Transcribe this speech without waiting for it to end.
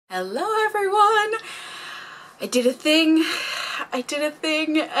Hello everyone! I did a thing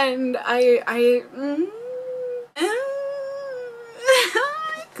and I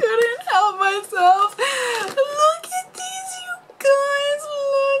couldn't help myself. Look at these, you guys,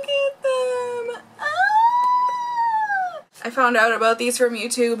 look at them. I found out about these from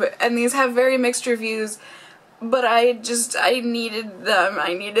YouTube and these have very mixed reviews. But I needed them.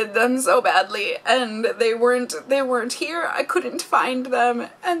 I needed them so badly, and they weren't here. I couldn't find them,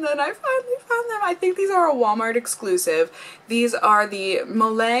 and then I finally found them. I think these are a Walmart exclusive. These are the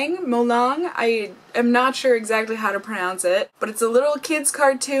Molang. I am not sure exactly how to pronounce it, but it's a little kids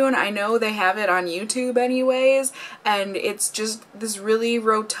cartoon. I know they have it on YouTube anyways, and it's just this really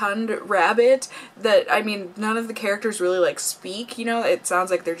rotund rabbit that, I mean, none of the characters really like speak, you know, it sounds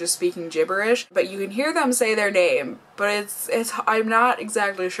like they're just speaking gibberish, but you can hear them say their name, but it's I'm not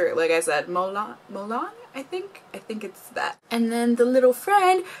exactly sure. Like I said, Molang, I think it's that. And then the little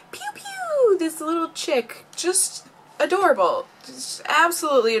friend, Piu Piu, this little chick, just adorable. Just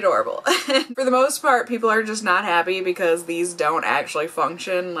absolutely adorable. For the most part, people are just not happy because these don't actually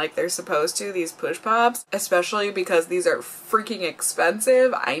function like they're supposed to, these push pops, especially because these are freaking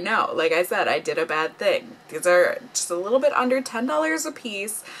expensive. I know, like I said, I did a bad thing. These are just a little bit under $10 a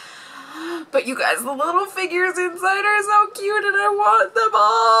piece. But you guys, the little figures inside are so cute and I want them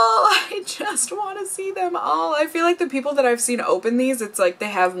all. I just want to see them all. I feel like the people that I've seen open these, it's like they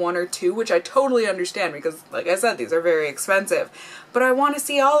have one or two, which I totally understand because, like I said, these are very expensive. But I want to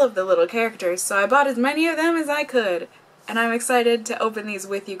see all of the little characters, so I bought as many of them as I could. And I'm excited to open these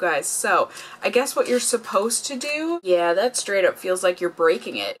with you guys. So, I guess what you're supposed to do... Yeah, that straight up feels like you're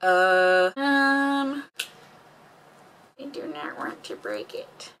breaking it. I do not want to break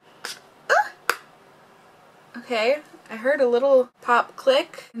it. Okay, I heard a little pop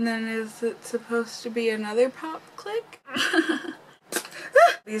click, and then is it supposed to be another pop click?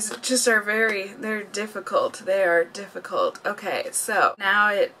 These just are they're difficult. They are difficult. Okay, so now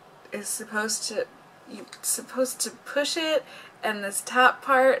it is supposed to, you're supposed to push it, and this top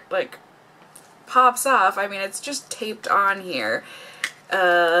part, like, pops off. I mean, it's just taped on here.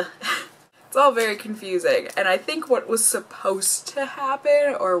 It's all very confusing, and I think what was supposed to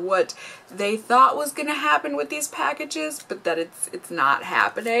happen, or what they thought was gonna happen with these packages, but that it's not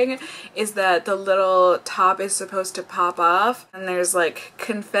happening, is that the little top is supposed to pop off, and there's like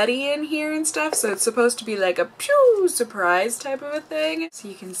confetti in here and stuff, so it's supposed to be like a pew surprise type of a thing. So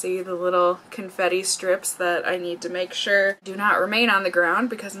you can see the little confetti strips that I need to make sure do not remain on the ground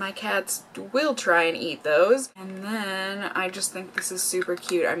because my cats will try and eat those. And then I just think this is super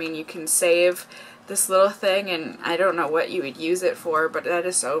cute. I mean, you can save this little thing, and I don't know what you would use it for, but that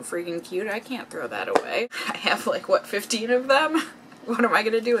is so freaking cute. I can't throw that away. I have like, what, 15 of them? What am I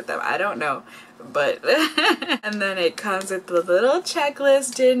gonna do with them? I don't know. But and then it comes with the little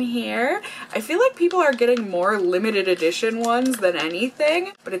checklist in here. I feel like people are getting more limited edition ones than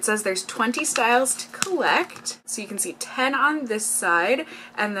anything, but it says there's 20 styles to collect. So you can see 10 on this side,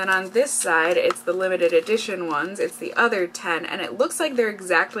 and then on this side it's the limited edition ones. It's the other 10, and it looks like they're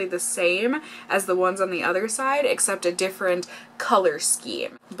exactly the same as the ones on the other side, except a different color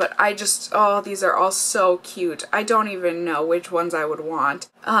scheme. But I just, oh, these are all so cute. I don't even know which ones I would want.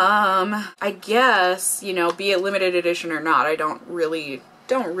 I guess, you know, be it limited edition or not, I don't really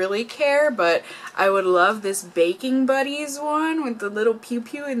care, but I would love this Baking Buddies one with the little Piu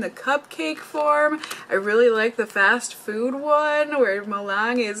Piu in the cupcake form. I really like the fast food one where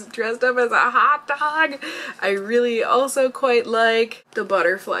Molang is dressed up as a hot dog. I really also quite like the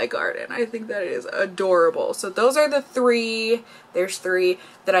butterfly garden. I think that is adorable. So those are the three, there's three,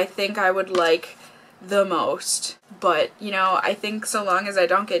 that I think I would like the most. But, you know, I think so long as I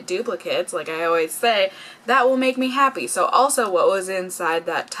don't get duplicates, like I always say, that will make me happy. So also what was inside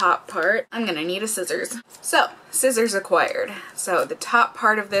that top part, I'm gonna need a scissors. So, scissors acquired. So the top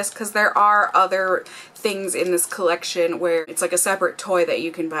part of this, because there are other things in this collection where it's like a separate toy that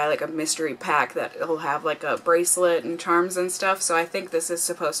you can buy, like a mystery pack that will have like a bracelet and charms and stuff, so I think this is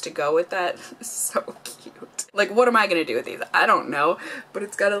supposed to go with that. So cute. Like, what am I gonna do with these? I don't know, but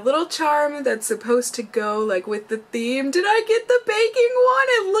it's got a little charm that's supposed to go like with the theme. Did I get the baking one?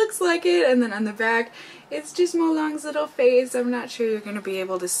 It looks like it. And then on the back, it's just Molang's little face. I'm not sure you're gonna be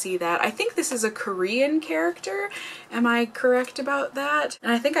able to see that. I think this is a Korean character. Am I correct about that?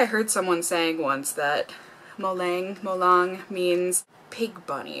 And I think I heard someone saying once that Molang means pig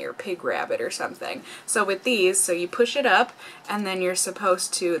bunny or pig rabbit or something. So with these, so you push it up and then you're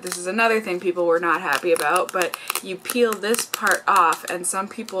supposed to, this is another thing people were not happy about, but you peel this part off, and some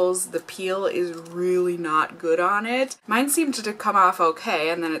people's, the peel is really not good on it. Mine seemed to come off okay,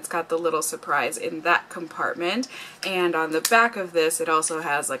 and then it's got the little surprise in that compartment. And on the back of this, it also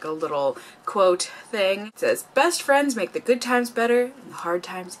has like a little quote thing. It says, "Best friends make the good times better and the hard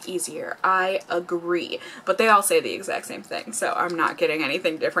times easier." I agree. But they all say the exact same thing, so I'm not getting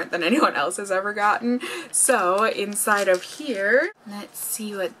anything different than anyone else has ever gotten. So inside of here, let's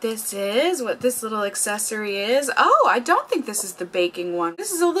see what this is, what this little accessory is. Oh, I don't think this is the baking one.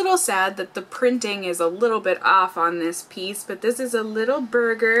 This is a little sad that the printing is a little bit off on this piece, but this is a little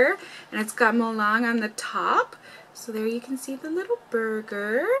burger, and it's got Molang on the top. So there you can see the little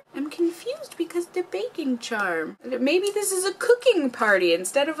burger. I'm confused because the baking charm. Maybe this is a cooking party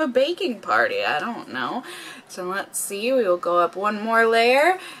instead of a baking party. I don't know. So let's see. We will go up one more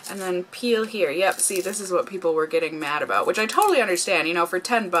layer and then peel here. Yep, see, this is what people were getting mad about, which I totally understand. You know, for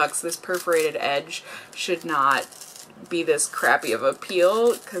 10 bucks, this perforated edge should not be this crappy of a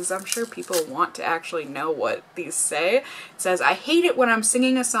peel, because I'm sure people want to actually know what these say. It says, "I hate it when I'm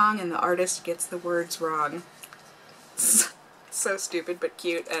singing a song and the artist gets the words wrong." So stupid but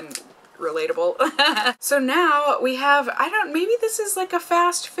cute and relatable. So now we have, maybe this is like a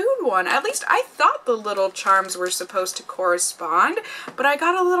fast food one. At least I thought the little charms were supposed to correspond, but I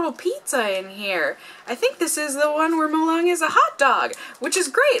got a little pizza in here. I think this is the one where Molang is a hot dog, which is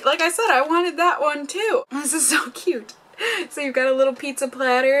great. Like I said, I wanted that one too. This is so cute. So you've got a little pizza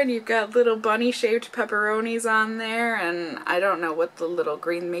platter and you've got little bunny shaped pepperonis on there, and I don't know what the little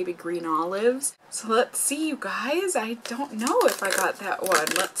green, maybe green olives. So let's see, you guys. I don't know if I got that one.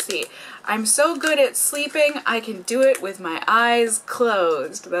 Let's see. I'm so good at sleeping, I can do it with my eyes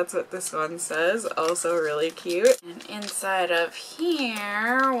closed. That's what this one says. Also really cute. And inside of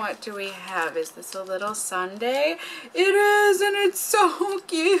here, what do we have? Is this a little sundae? It is, and it's so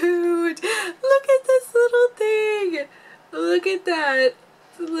cute. Look at this little thing. Look at that.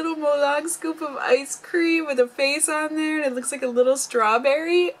 It's a little Molang scoop of ice cream with a face on there, and it looks like a little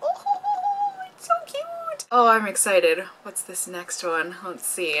strawberry. Oh, it's so cute. Oh, I'm excited. What's this next one? Let's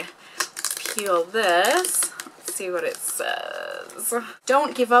see. Peel this. Let's see what it says.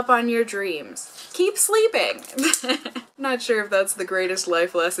 Don't give up on your dreams. Keep sleeping. Not sure if that's the greatest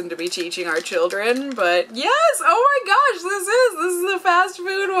life lesson to be teaching our children, but yes! Oh my gosh, this is the fast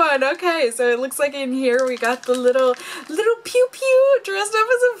food one. Okay, so it looks like in here we got the little Piu Piu dressed up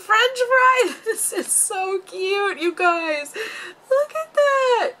as a French fry. This is so cute, you guys. Look at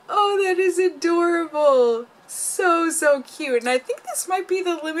that. Oh, that is adorable. So cute. And I think this might be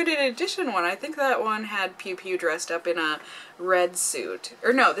the limited edition one. I think that one had Piu Piu dressed up in a red suit.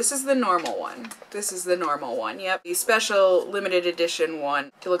 Or no, this is the normal one. This is the normal one, yep. The special limited edition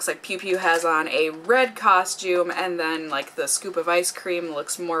one. It looks like Piu Piu has on a red costume, and then like the scoop of ice cream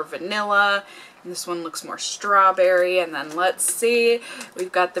looks more vanilla. And this one looks more strawberry. And then let's see,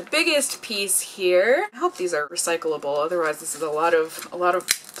 we've got the biggest piece here. I hope these are recyclable, otherwise this is a lot of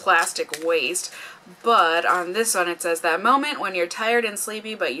plastic waste. But on this one it says, "That moment when you're tired and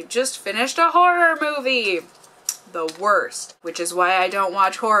sleepy but you just finished a horror movie." The worst, which is why I don't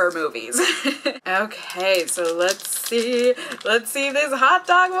watch horror movies. Okay, so let's see this hot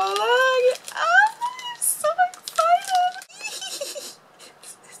dog Molang. Oh, I'm so excited.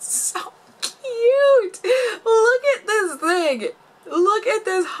 It's so cute. Look at this thing. Look at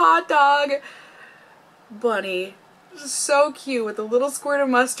this hot dog bunny. So cute with a little squirt of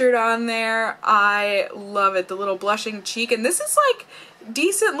mustard on there. I love it. The little blushing cheek, and this is like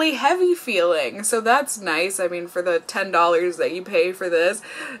decently heavy feeling, so that's nice. I mean, for the $10 that you pay for this.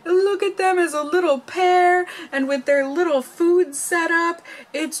 Look at them as a little pair, and with their little food setup.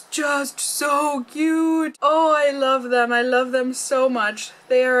 It's just so cute. Oh, I love them. I love them so much.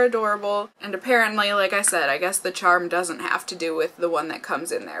 They are adorable. And apparently, like I said, I guess the charm doesn't have to do with the one that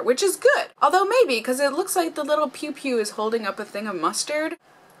comes in there, which is good. Although maybe, because it looks like the little Piu Piu is holding up a thing of mustard.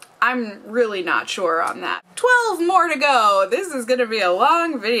 I'm really not sure on that. 12 more to go! This is gonna be a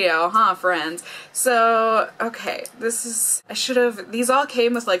long video, huh, friends? So, okay, these all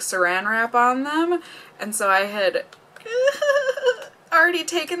came with like saran wrap on them, and so I had already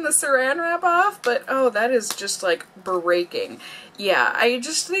taken the saran wrap off, but oh, that is just like breaking. Yeah, I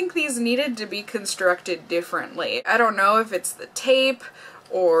just think these needed to be constructed differently. I don't know if it's the tape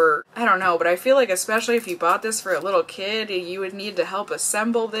or I don't know, but I feel like especially if you bought this for a little kid, you would need to help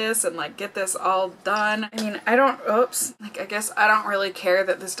assemble this and like get this all done. I mean, I guess I don't really care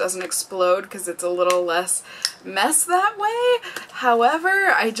that this doesn't explode because it's a little less mess that way.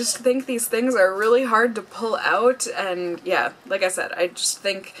 However, I just think these things are really hard to pull out, and yeah, like I said, I just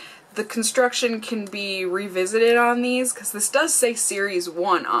think the construction can be revisited on these because this does say Series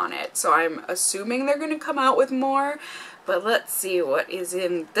 1 on it, so I'm assuming they're going to come out with more. But let's see what is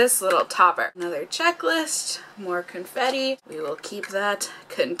in this little topper. Another checklist, more confetti. We will keep that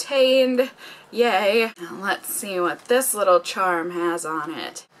contained. Yay. Now let's see what this little charm has on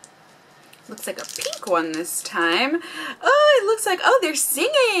it. Looks like a pink one this time. Oh, it looks like, oh, they're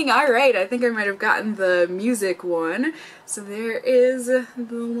singing! Alright, I think I might have gotten the music one. So there is the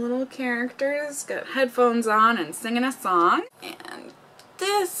little characters, got headphones on and singing a song. And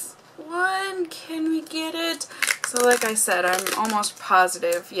this one, can we get it? So like I said, I'm almost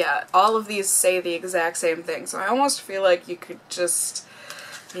positive, yeah, all of these say the exact same thing. So I almost feel like you could just,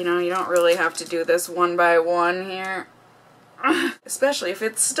 you know, you don't really have to do this one by one here. Especially if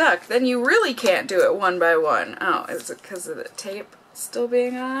it's stuck, then you really can't do it one by one. Oh, is it because of the tape still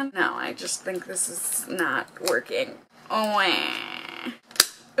being on? No, I just think this is not working. Oh,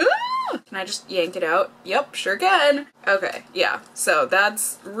 ooh! Can I just yank it out? Yep, sure can. Okay, yeah, so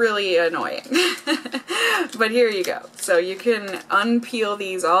that's really annoying. But here you go. So you can unpeel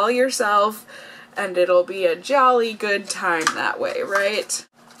these all yourself, and it'll be a jolly good time that way, right?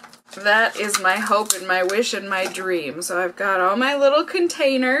 That is my hope and my wish and my dream. So I've got all my little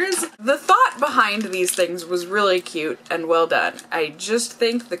containers. The thought behind these things was really cute and well done. I just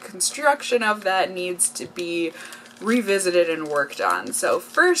think the construction of that needs to be revisited and worked on. So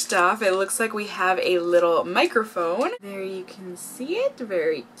first off, it looks like we have a little microphone. There you can see it,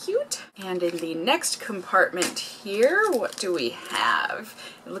 very cute. And in the next compartment here, what do we have?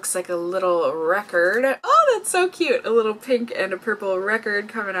 It looks like a little record. Oh, that's so cute! A little pink and a purple record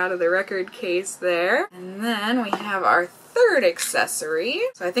coming out of the record case there. And then we have our third accessory.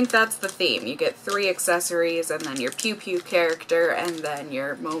 So I think that's the theme. You get 3 accessories and then your Piu Piu character and then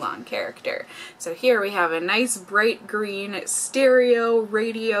your Molang character. So here we have a nice bright green stereo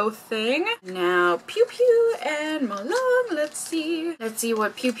radio thing. Now Piu Piu and Molang, let's see. Let's see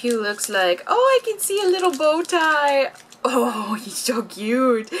what Piu Piu looks like. Oh, I can see a little bow tie. Oh, he's so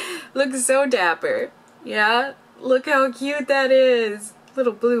cute. Looks so dapper. Yeah, look how cute that is.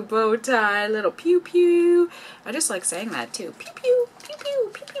 Little blue bow tie, little pew pew. I just like saying that too. Pew pew, pew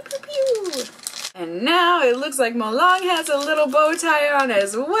pew, pew pew pew pew. And now it looks like Molang has a little bow tie on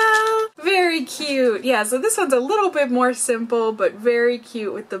as well. Very cute. Yeah, so this one's a little bit more simple, but very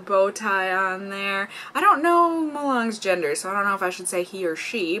cute with the bow tie on there. I don't know Molang's gender, so I don't know if I should say he or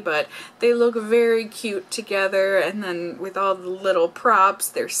she, but they look very cute together. And then with all the little props,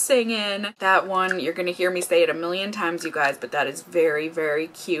 they're singing. That one, you're gonna hear me say it a million times, you guys, but that is very, very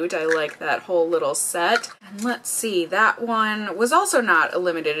cute. I like that whole little set. And let's see, that one was also not a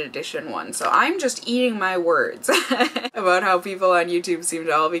limited edition one, so I'm just eating my words about how people on YouTube seem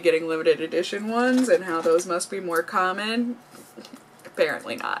to all be getting limited edition ones and how those must be more common.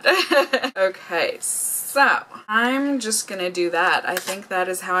 Apparently not. Okay, so I'm just gonna do that. I think that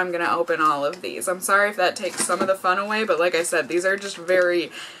is how I'm gonna open all of these. I'm sorry if that takes some of the fun away, but like I said, these are just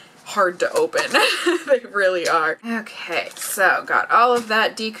very hard to open. They really are. Okay, so got all of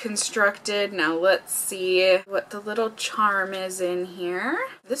that deconstructed. Now let's see what the little charm is in here.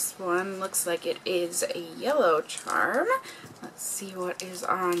 This one looks like it is a yellow charm. Let's see what is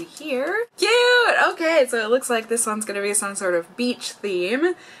on here. Cute! Okay, so it looks like this one's gonna be some sort of beach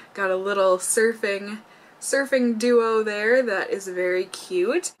theme. Got a little surfing duo there. That is very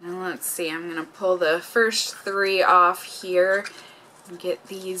cute. Now let's see, I'm gonna pull the first 3 off here. Get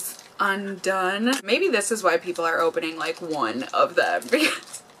these undone. Maybe this is why people are opening like one of them,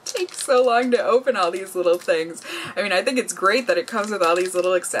 because it takes so long to open all these little things. I mean, I think it's great that it comes with all these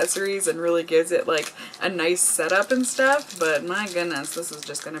little accessories and really gives it like a nice setup and stuff, but my goodness, this is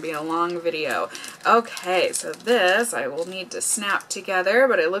just gonna be a long video. Okay, so this I will need to snap together,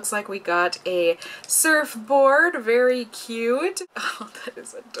 but it looks like we got a surfboard, very cute. Oh, that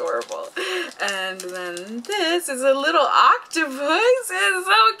is adorable. And then this is a little octopus, it's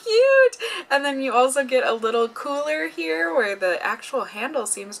so cute! And then you also get a little cooler here where the actual handle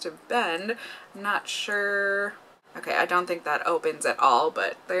seems to bend. I'm not sure. Okay, I don't think that opens at all,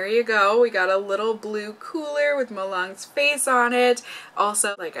 but there you go. We got a little blue cooler with Molang's face on it.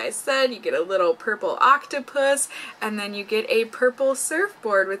 Also, like I said, you get a little purple octopus, and then you get a purple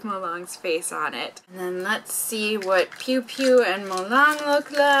surfboard with Molang's face on it. And then let's see what Piu Piu and Molang look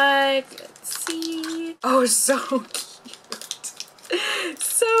like. Let's see. Oh, so cute.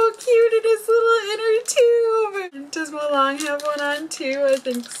 So cute in his little inner tube. Does Molang have one on too? I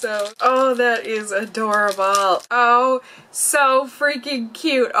think so. Oh, that is adorable. Oh, so freaking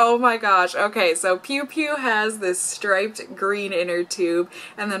cute. Oh my gosh. Okay, so Piu Piu has this striped green inner tube,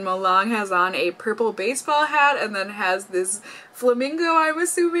 and then Molang has on a purple baseball hat, and then has this flamingo, I'm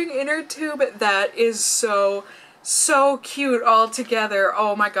assuming, inner tube. That is so cute all together.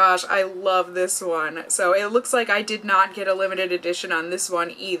 Oh my gosh, I love this one. So it looks like I did not get a limited edition on this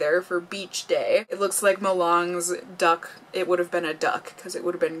one either for beach day. It looks like Molang's duck, it would have been a duck because it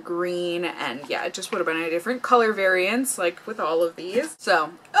would have been green, and yeah, it just would have been a different color variance like with all of these.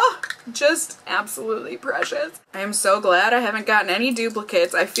 So, oh, just absolutely precious. I am so glad I haven't gotten any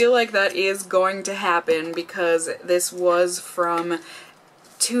duplicates. I feel like that is going to happen because this was from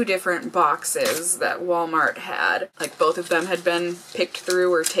 2 different boxes that Walmart had. Like both of them had been picked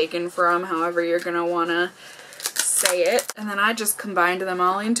through or taken from, however you're gonna wanna say it. And then I just combined them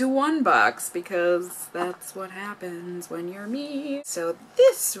all into one box because that's what happens when you're me. So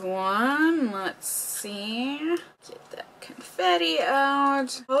this one, let's see. Get that confetti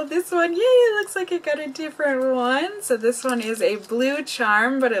out. Oh, this one, yay, it looks like it got a different one. So this one is a blue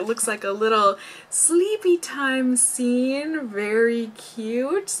charm, but it looks like a little sleepy time scene. Very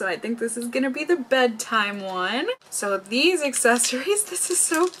cute. So I think this is gonna be the bedtime one. So these accessories, this is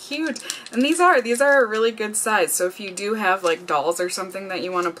so cute. And these are a really good size. So if you do have like dolls or something that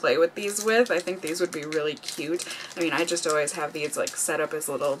you want to play with these with, I think these would be really cute. I mean, I just always have these like set up as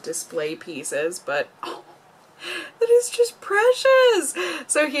little display pieces, but oh, that is just precious.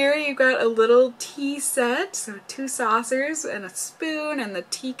 So here you got a little tea set, so 2 saucers and a spoon and the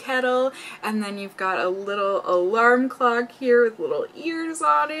tea kettle, and then you've got a little alarm clock here with little ears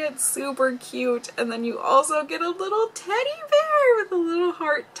on it, super cute. And then you also get a little teddy bear with a little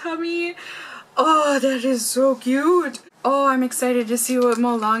heart tummy. Oh, that is so cute. Oh, I'm excited to see what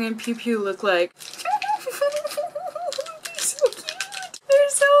Molang and Piu Piu look like. So cute. They're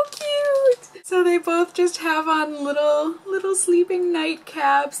so cute. So they both just have on little sleeping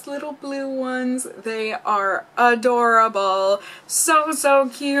nightcaps, little blue ones. They are adorable. So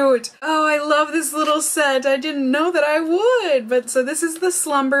cute. Oh, I love this little set. I didn't know that I would. But so this is the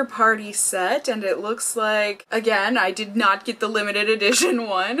slumber party set, and it looks like, again, I did not get the limited edition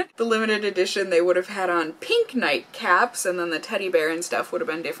one. The limited edition they would have had on pink nightcaps, and then the teddy bear and stuff would have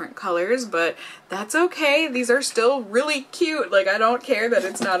been different colors, but that's okay. These are still really cute. Like, I don't care that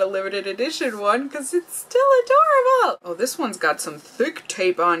it's not a limited edition one because it's still adorable. Oh, this one's got some thick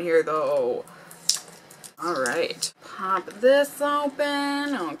tape on here though. Alright, pop this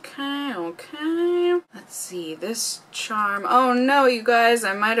open. Okay. Let's see, this charm. Oh no, you guys,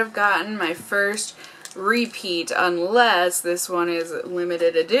 I might have gotten my first repeat unless this one is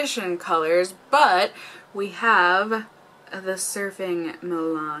limited edition colors, but we have the surfing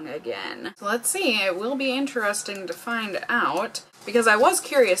Molang again. So let's see, it will be interesting to find out, because I was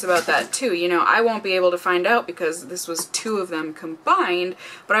curious about that too. You know, I won't be able to find out because this was 2 of them combined,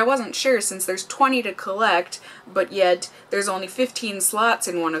 but I wasn't sure since there's 20 to collect, but yet there's only 15 slots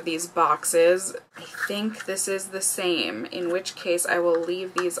in one of these boxes. I think this is the same, in which case I will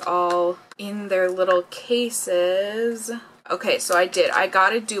leave these all in their little cases. Okay, so I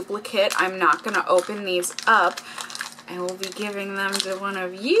got a duplicate. I'm not gonna open these up. I will be giving them to one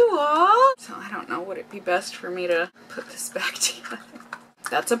of you all. So I don't know, would it be best for me to put this back together?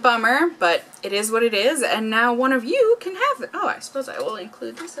 That's a bummer, but it is what it is, and now one of you can have it. Oh, I suppose I will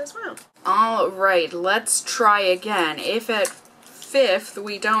include this as well. All right, let's try again. If at 5th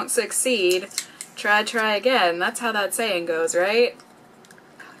we don't succeed, try again. That's how that saying goes, right?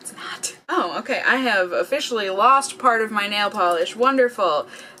 No, it's not. Oh, okay, I have officially lost part of my nail polish. Wonderful.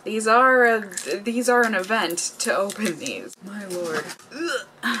 These are an event to open these. My lord.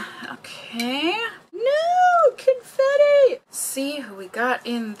 Ugh. Okay. No! Confetti! See who we got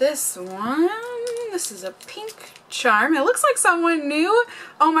in this one. This is a pink charm. It looks like someone new.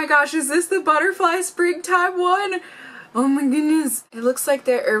 Oh my gosh, is this the butterfly springtime one? Oh my goodness. It looks like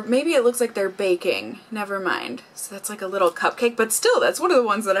or maybe it looks like they're baking. Never mind. So that's like a little cupcake, but still, that's one of the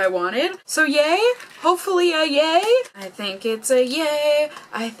ones that I wanted. So yay. Hopefully a yay. I think it's a yay.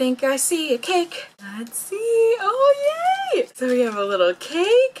 I think I see a cake. Let's see. Oh, yay. So we have a little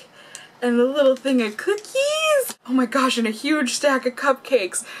cake and a little thing of cookies. Oh my gosh, and a huge stack of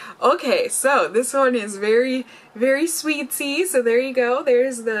cupcakes. Okay, so this one is very very sweetsy. So there you go.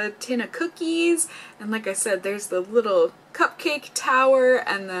 There's the tin of cookies. And like I said, there's the little cupcake tower,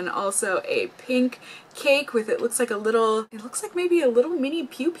 and then also a pink cake with, it looks like maybe a little mini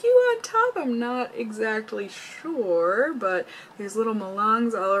Piu Piu on top. I'm not exactly sure, but there's little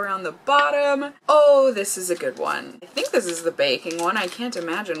Molangs all around the bottom. Oh, this is a good one. I think this is the baking one. I can't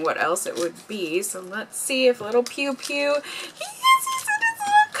imagine what else it would be. So let's see if little Piu Piu, he's in his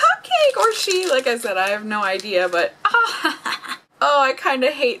little cupcake, or she, like I said, I have no idea, but oh, I kind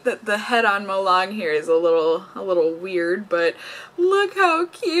of hate that the head on Molang here is a little weird, but look how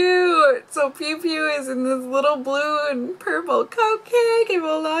cute! So Piu Piu is in this little blue and purple cupcake, and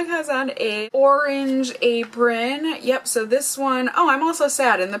Molang has on a orange apron. Yep, so this one, oh, I'm also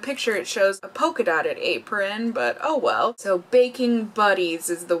sad. In the picture it shows a polka dotted apron, but oh well. So Baking Buddies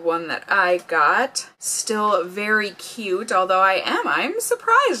is the one that I got. Still very cute, although I'm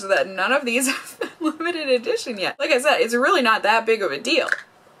surprised that none of these have been limited edition yet. Like I said, it's really not that big of a deal.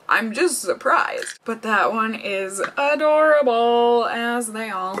 I'm just surprised. But that one is adorable, as they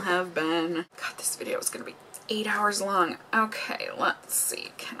all have been. God, this video is gonna be 8 hours long. Okay, let's see.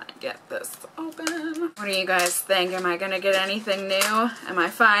 Can I get this open? What do you guys think? Am I gonna get anything new? Am I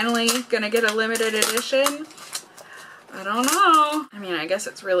finally gonna get a limited edition? I don't know. I mean, I guess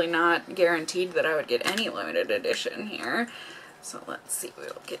it's really not guaranteed that I would get any limited edition here. So let's see,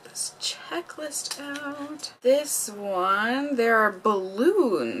 we'll get this checklist out. This one, there are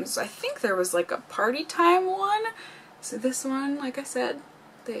balloons. I think there was like a party time one. So this one, like I said,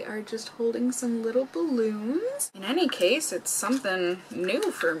 they are just holding some little balloons. In any case, it's something new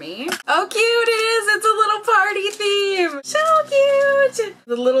for me. Oh, cute it is! It's a little party theme! So cute!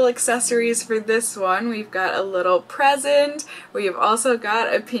 The little accessories for this one, we've got a little present. We've also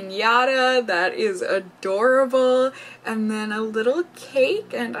got a piñata that is adorable. And then a little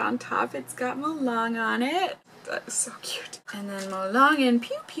cake, and on top it's got Molang on it. That is so cute. And then Molang and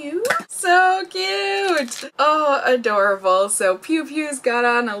Piu Piu. So cute! Oh, adorable. So Piu Piu's got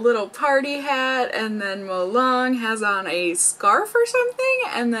on a little party hat, and then Molang has on a scarf or something,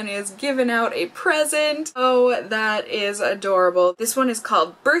 and then is giving out a present. Oh, that is adorable. This one is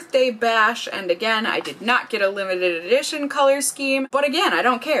called Birthday Bash, and again, I did not get a limited edition color scheme, but again, I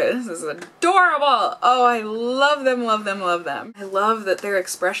don't care. This is adorable! Oh, I love them, love them, love them. I love that their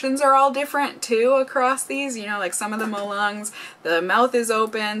expressions are all different too across these. You know, like some of the Molangs, the mouth is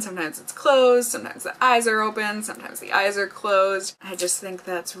open, sometimes it's closed, sometimes the eyes are open, sometimes the eyes are closed. I just think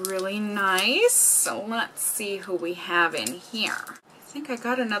that's really nice. So let's see who we have in here. I think I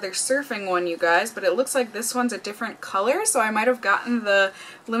got another surfing one, you guys, but it looks like this one's a different color, so I might have gotten the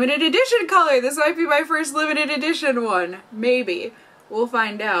limited edition color. This might be my first limited edition one. Maybe. We'll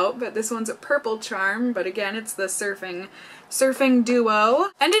find out, but this one's a purple charm, but again, it's the surfing duo.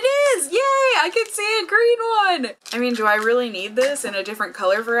 And it is! Yay! I can see a green one! I mean, do I really need this in a different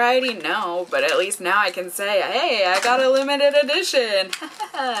color variety? No, but at least now I can say, hey, I got a limited edition!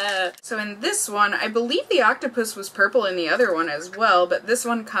 So in this one, I believe the octopus was purple in the other one as well, but this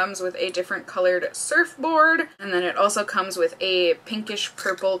one comes with a different colored surfboard, and then it also comes with a pinkish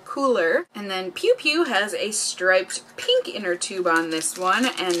purple cooler. And then Piu Piu has a striped pink inner tube on this one,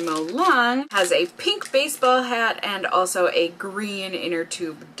 and Molang has a pink baseball hat and also a green inner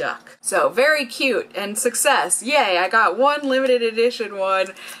tube duck. So very cute and success. Yay, I got one limited edition one.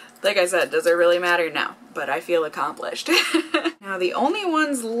 Like I said, does it really matter? No, but I feel accomplished. Now the only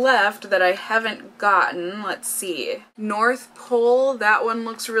ones left that I haven't gotten, let's see. North Pole, that one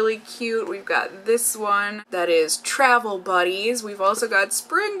looks really cute. We've got this one that is Travel Buddies. We've also got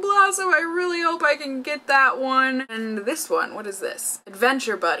Spring Blossom. I really hope I can get that one. And this one, what is this?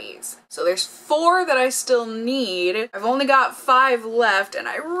 Adventure Buddies. So there's 4 that I still need. I've only got 5 left, and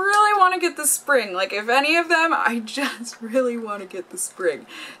I really want to get the spring. Like, if any of them, I just really want to get the spring.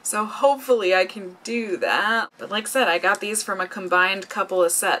 So hopefully I can do that. But like I said, I got these from a combined couple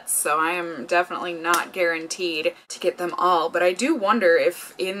of sets, so I am definitely not guaranteed to get them all. But I do wonder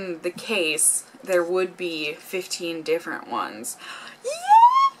if in the case there would be 15 different ones. Yay!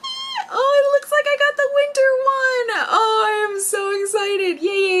 Oh, it looks like I got the winter one! Oh, I am so excited! Yay,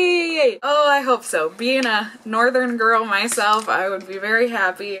 yay, yay, yay! Oh, I hope so. Being a northern girl myself, I would be very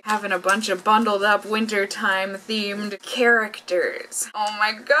happy having a bunch of bundled up wintertime themed characters. Oh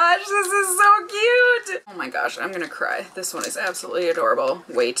my gosh, this is so cute! Oh my gosh, I'm gonna cry. This one is absolutely adorable.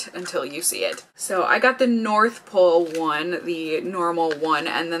 Wait until you see it. So I got the North Pole one, the normal one,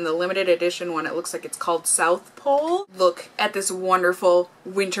 and then the limited edition one, it looks like it's called South Pole. Look at this wonderful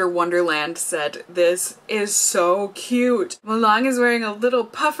winter wonderland set. This is so cute. Molang is wearing a little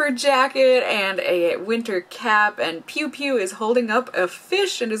puffer jacket jacket and a winter cap, and Piu Piu is holding up a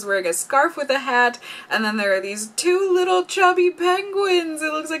fish and is wearing a scarf with a hat, and then there are these two little chubby penguins.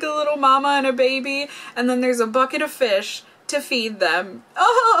 It looks like a little mama and a baby, and then there's a bucket of fish to feed them.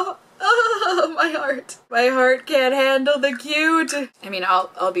 Oh! Oh, my heart. My heart can't handle the cute. I mean,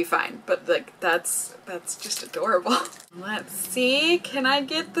 I'll be fine, but like that's just adorable. Let's see, can I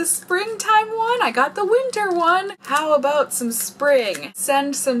get the springtime one? I got the winter one. How about some spring?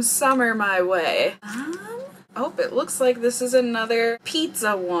 Send some summer my way. Oh, it looks like this is another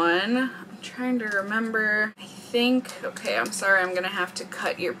pizza one. I'm trying to remember. I think, okay, I'm sorry, I'm gonna have to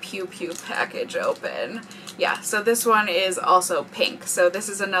cut your Piu Piu package open. Yeah, so this one is also pink. So this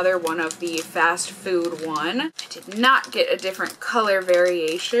is another one of the fast food one. I did not get a different color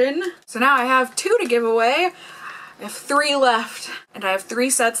variation. So now I have 2 to give away. I have 3 left, and I have 3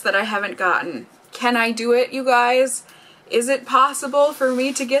 sets that I haven't gotten. Can I do it, you guys? Is it possible for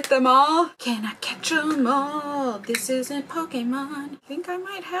me to get them all? Can I catch them all? This isn't Pokemon. I think I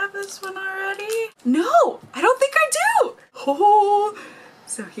might have this one already. No, I don't think I do. Oh,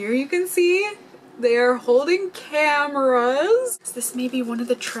 so here you can see they are holding cameras. Is this maybe one of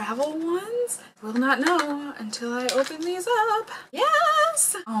the travel ones? Will not know until I open these up.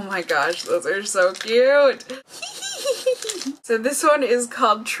 Yes! Oh my gosh, those are so cute. So this one is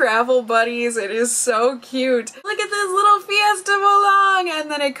called Travel Buddies. It is so cute. Look at this little Fiesta Molang,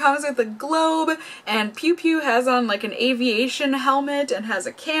 and then it comes with a globe, and Piu Piu has on like an aviation helmet and has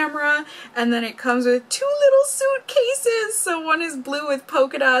a camera, and then it comes with 2 little suitcases. So one is blue with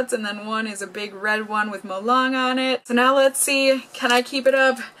polka dots, and then one is a big red one with Molang on it. So now let's see, can I keep it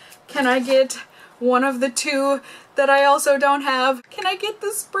up? Can I get one of the 2 that I also don't have? Can I get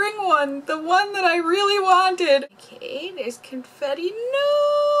the spring one? The one that I really wanted. Okay, there's confetti.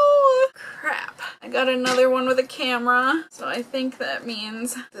 No! Crap. I got another one with a camera, so I think that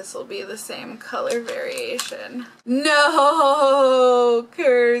means this will be the same color variation. No!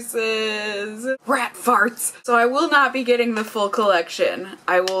 Curses! Rat farts! So I will not be getting the full collection.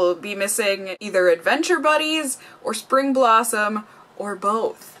 I will be missing either Adventure Buddies or Spring Blossom or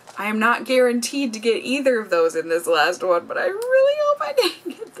both. I am not guaranteed to get either of those in this last one, but I really hope I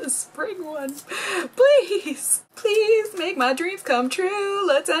can get the spring one. Please, please make my dreams come true.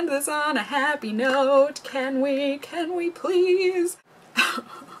 Let's end this on a happy note. Can we please?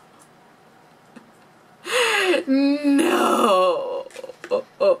 No.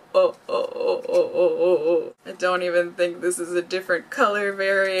 I don't even think this is a different color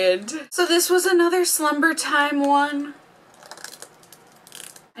variant. So this was another Slumber Time one.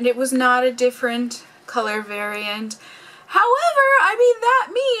 And it was not a different color variant. However, I mean, that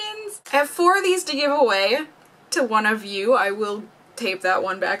means I have 4 of these to give away to one of you. I will tape that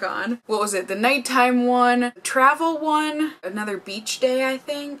one back on. What was it? The nighttime one, travel one, another beach day, I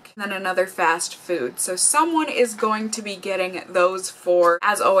think, and then another fast food. So someone is going to be getting those 4.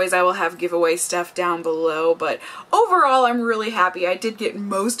 As always, I will have giveaway stuff down below, but overall, I'm really happy. I did get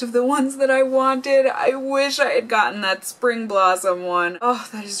most of the ones that I wanted. I wish I had gotten that Spring Blossom one. Oh,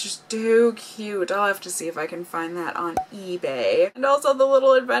 that is just too cute. I'll have to see if I can find that on eBay. And also the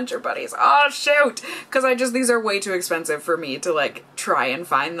little Adventure Buddies. Oh, shoot! Because these are way too expensive for me to, like, try and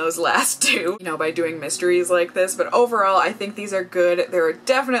find those last 2, you know, by doing mysteries like this. But overall, I think these are good. There are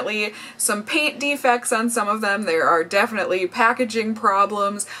definitely some paint defects on some of them. There are definitely packaging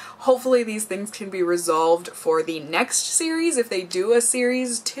problems. Hopefully these things can be resolved for the next series, if they do a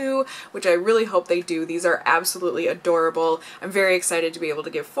series 2, which I really hope they do. These are absolutely adorable. I'm very excited to be able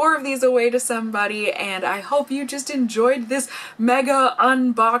to give 4 of these away to somebody, and I hope you just enjoyed this mega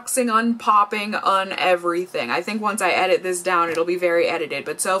unboxing, unpopping, everything. I think once I edit this down, it'll be very edited,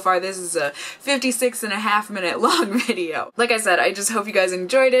 but so far this is a 56.5-minute long video. Like I said, I just hope you guys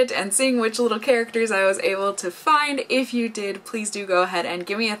enjoyed it, and seeing which little characters I was able to find. If you did, please do go ahead and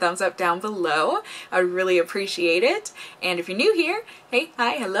give me a thumbs up down below. I would really appreciate it. And if you're new here, hey,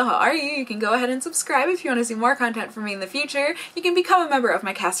 hi, hello, how are you? You can go ahead and subscribe if you want to see more content from me in the future. You can become a member of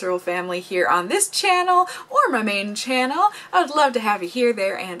my casserole family here on this channel or my main channel. I would love to have you here,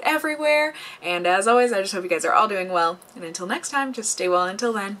 there, and everywhere. And as always, I just hope you guys are all doing well. And until next time, just stay well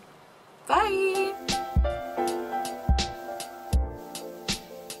until then. Bye!